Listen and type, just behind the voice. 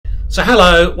So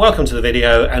hello, welcome to the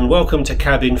video and welcome to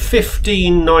cabin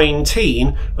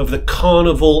 1519 of the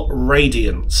Carnival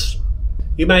Radiance.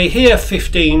 You may hear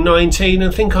 1519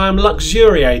 and think I am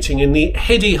luxuriating in the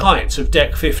heady heights of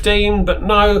deck 15, but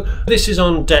no, this is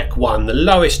on deck 1, the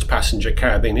lowest passenger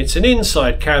cabin. It's an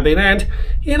inside cabin and,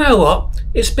 you know what,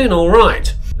 it's been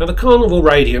alright. Now the Carnival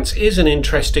Radiance is an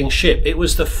interesting ship. It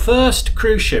was the first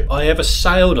cruise ship I ever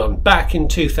sailed on back in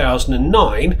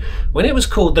 2009 when it was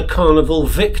called the Carnival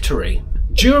Victory.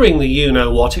 During the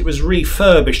you-know-what, it was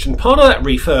refurbished, and part of that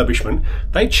refurbishment,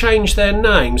 they changed their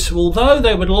name. So although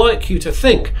they would like you to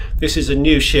think this is a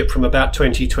new ship from about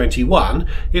 2021,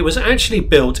 it was actually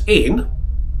built in,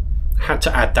 had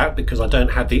to add that because I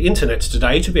don't have the internet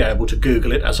today to be able to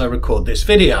Google it as I record this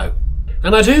video.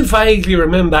 And I do vaguely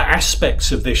remember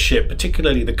aspects of this ship,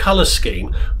 particularly the colour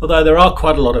scheme, although there are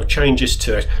quite a lot of changes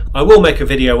to it. I will make a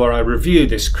video where I review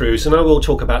this cruise and I will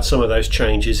talk about some of those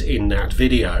changes in that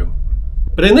video.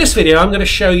 But in this video I'm going to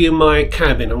show you my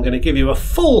cabin. I'm going to give you a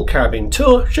full cabin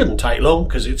tour. Shouldn't take long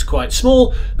because it's quite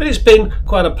small, but it's been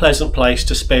quite a pleasant place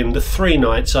to spend the 3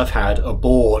 nights I've had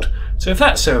aboard. So if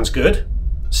that sounds good,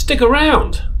 stick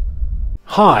around.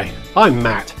 Hi, I'm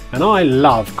Matt and I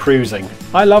love cruising.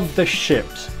 I love the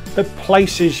ships, the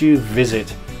places you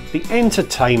visit, the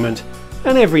entertainment,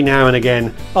 and every now and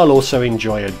again I'll also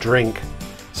enjoy a drink.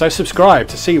 So subscribe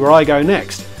to see where I go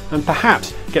next and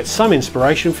perhaps get some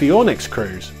inspiration for your next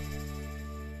cruise.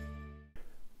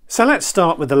 So let's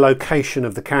start with the location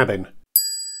of the cabin.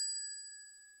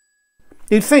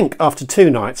 You'd think after 2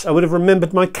 nights I would have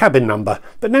remembered my cabin number,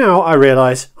 but now I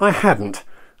realise I hadn't.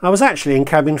 I was actually in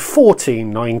cabin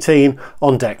 1419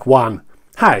 on deck 1.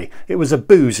 Hey, it was a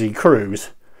boozy cruise.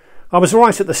 I was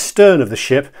right at the stern of the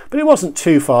ship, but it wasn't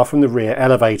too far from the rear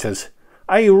elevators.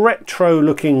 A retro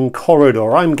looking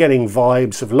corridor. I'm getting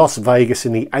vibes of Las Vegas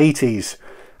in the 80s.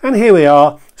 And here we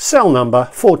are, cell number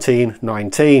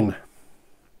 1419.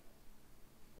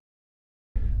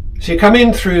 So you come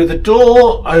in through the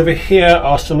door. Over here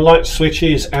are some light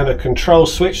switches and a control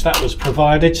switch that was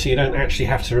provided, so you don't actually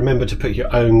have to remember to put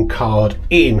your own card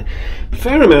in. A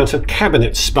fair amount of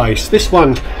cabinet space. This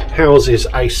one houses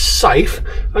a safe.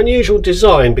 Unusual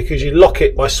design because you lock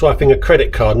it by swiping a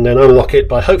credit card and then unlock it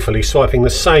by hopefully swiping the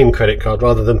same credit card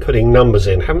rather than putting numbers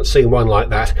in. Haven't seen one like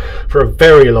that for a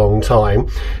very long time.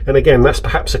 And again, that's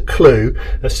perhaps a clue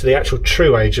as to the actual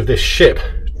true age of this ship.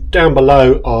 Down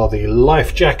below are the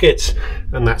life jackets,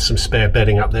 and that's some spare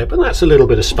bedding up there, but that's a little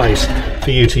bit of space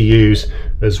for you to use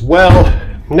as well.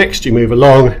 Next you move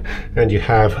along and you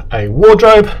have a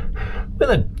wardrobe with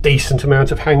a decent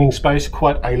amount of hanging space,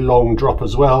 quite a long drop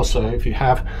as well, so if you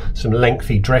have some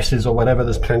lengthy dresses or whatever,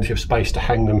 there's plenty of space to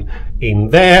hang them in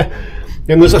there.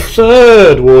 Then there's a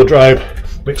third wardrobe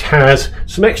which has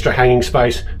some extra hanging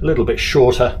space, a little bit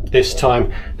shorter this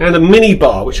time, and a mini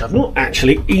bar which I've not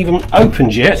actually even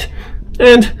opened yet,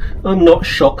 and I'm not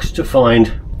shocked to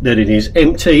find that it is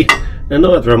empty, and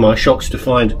neither am I shocked to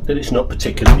find that it's not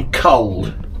particularly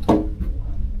cold.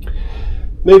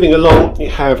 Moving along,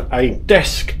 you have a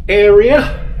desk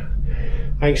area,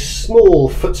 a small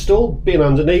footstool, bin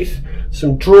underneath,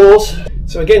 some drawers.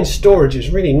 So again, storage is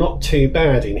really not too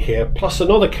bad in here, plus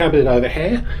another cabinet over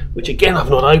here, which again I've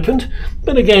not opened,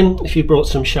 but again, if you brought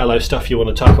some shallow stuff you want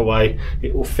to tuck away,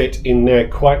 it will fit in there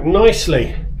quite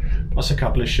nicely, plus a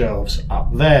couple of shelves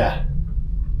up there.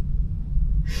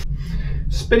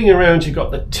 Spinning around, you've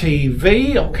got the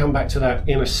TV, I'll come back to that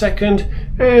in a second,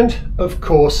 and of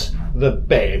course the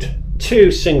bed.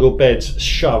 2 single beds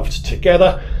shoved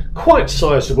together, quite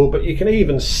sizable, but you can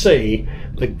even see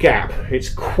the gap. It's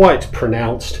quite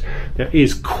pronounced. There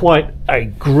is quite a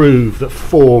groove that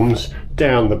forms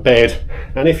down the bed,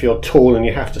 and if you're tall and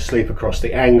you have to sleep across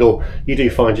the angle, you do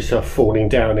find yourself falling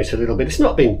down it a little bit. It's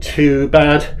not been too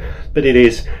bad, but it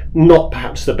is not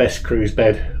perhaps the best cruise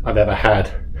bed I've ever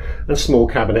had, and small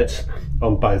cabinets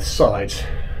on both sides.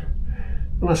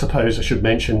 And I suppose I should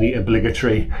mention the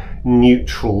obligatory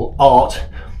neutral art,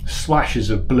 splashes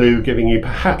of blue, giving you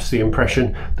perhaps the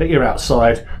impression that you're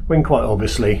outside when quite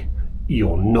obviously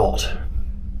you're not.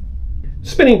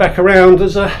 Spinning back around,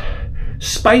 there's a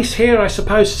space here. I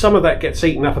suppose some of that gets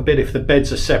eaten up a bit if the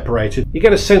beds are separated. You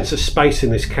get a sense of space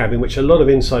in this cabin, which a lot of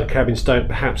inside cabins don't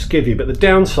perhaps give you, but the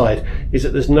downside is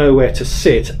that there's nowhere to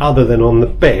sit other than on the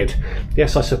bed.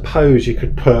 Yes, I suppose you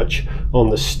could perch on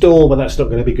the stool, but that's not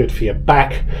going to be good for your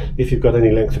back if you've got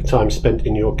any length of time spent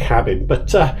in your cabin.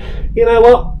 But you know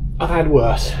what? I've had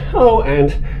worse. Oh,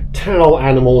 and towel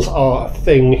animals are a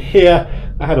thing here.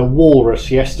 I had a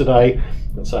walrus yesterday.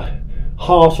 That's a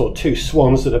heart or 2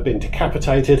 swans that have been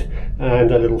decapitated,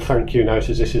 and a little thank you note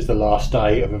as this is the last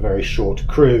day of a very short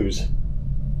cruise.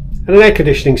 And an air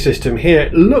conditioning system here.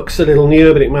 It looks a little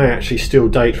newer, but it may actually still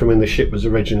date from when the ship was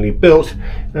originally built.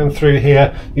 And through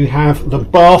here you have the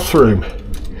bathroom.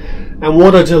 And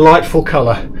what a delightful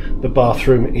colour the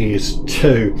bathroom is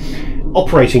too.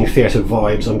 Operating theatre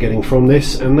vibes I'm getting from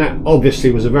this, and that obviously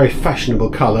was a very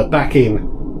fashionable colour back in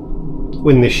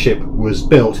when this ship was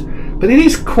built. But it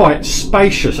is quite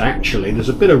spacious actually. There's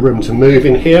a bit of room to move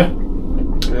in here.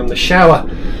 And the shower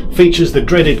features the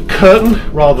dreaded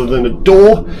curtain rather than a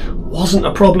door. Wasn't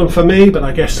a problem for me, but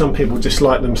I guess some people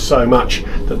dislike them so much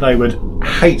that they would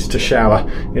hate to shower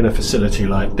in a facility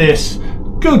like this.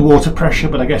 Good water pressure,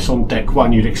 but I guess on deck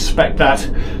one you'd expect that.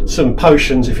 Some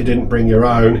potions if you didn't bring your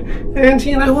own. And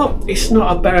you know what? It's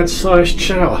not a bad sized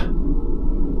shower.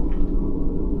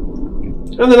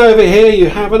 And then over here you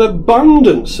have an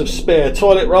abundance of spare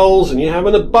toilet rolls, and you have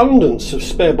an abundance of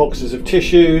spare boxes of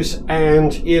tissues,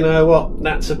 and you know what,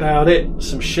 that's about it.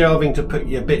 Some shelving to put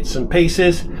your bits and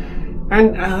pieces.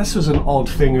 And this was an odd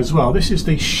thing as well. This is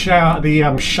the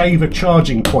shaver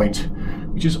charging point,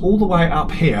 which is all the way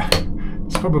up here.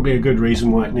 It's probably a good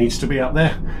reason why it needs to be up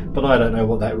there, but I don't know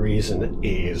what that reason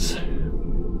is.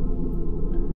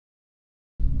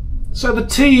 So the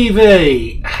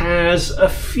TV has a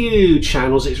few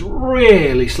channels. It's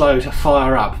really slow to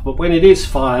fire up, but when it is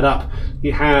fired up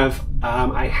you have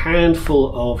a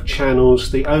handful of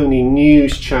channels. The only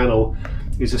news channel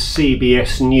is a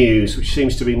CBS News, which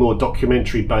seems to be more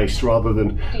documentary based rather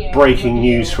than breaking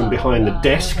news from behind the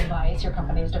desk. Turn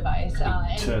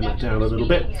that down a little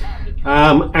bit.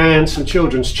 And some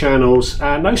children's channels,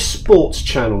 no sports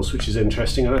channels, which is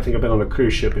interesting. I don't think I've been on a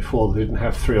cruise ship before that didn't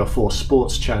have 3 or 4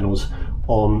 sports channels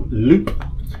on loop.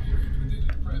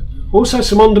 Also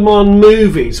some on-demand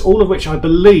movies, all of which I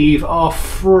believe are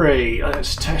free.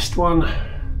 Let's test one.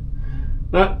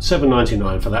 No,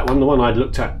 $7.99 for that one. The one I'd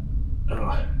looked at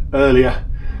earlier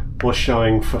was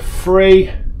showing for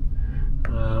free.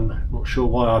 Not sure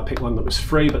why I picked one that was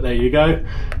free, but there you go.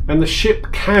 And the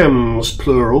ship cams,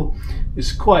 plural,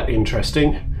 is quite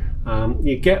interesting.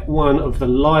 You get one of the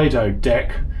Lido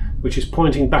deck, which is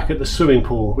pointing back at the swimming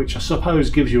pool, which I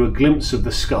suppose gives you a glimpse of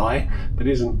the sky, but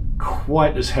isn't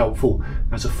quite as helpful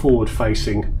as a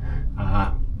forward-facing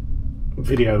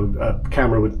video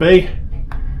camera would be.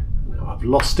 Now I've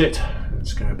lost it.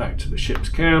 Let's go back to the ship's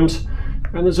cams.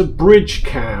 And there's a bridge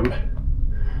cam,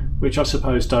 which I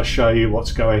suppose does show you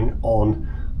what's going on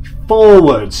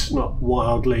forwards. Not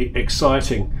wildly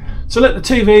exciting. So let the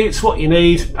TV, it's what you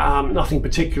need. Nothing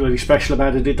particularly special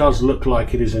about it. It does look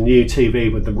like it is a new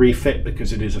TV with the refit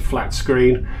because it is a flat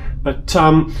screen. But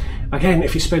again,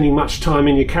 if you're spending much time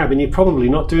in your cabin, you're probably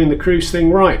not doing the cruise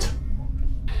thing right.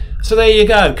 So there you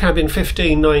go, cabin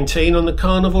 1519 on the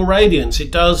Carnival Radiance.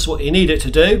 It does what you need it to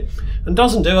do and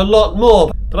doesn't do a lot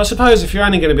more. But I suppose if you're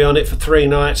only going to be on it for 3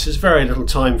 nights, there's very little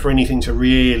time for anything to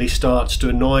really start to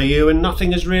annoy you, and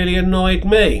nothing has really annoyed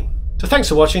me. So thanks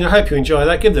for watching. I hope you enjoy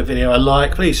that. Give the video a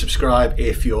like. Please subscribe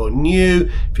if you're new.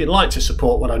 If you'd like to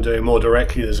support what I'm doing more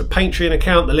directly, there's a Patreon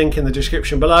account, the link in the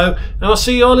description below. And I'll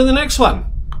see you all in the next one.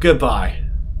 Goodbye.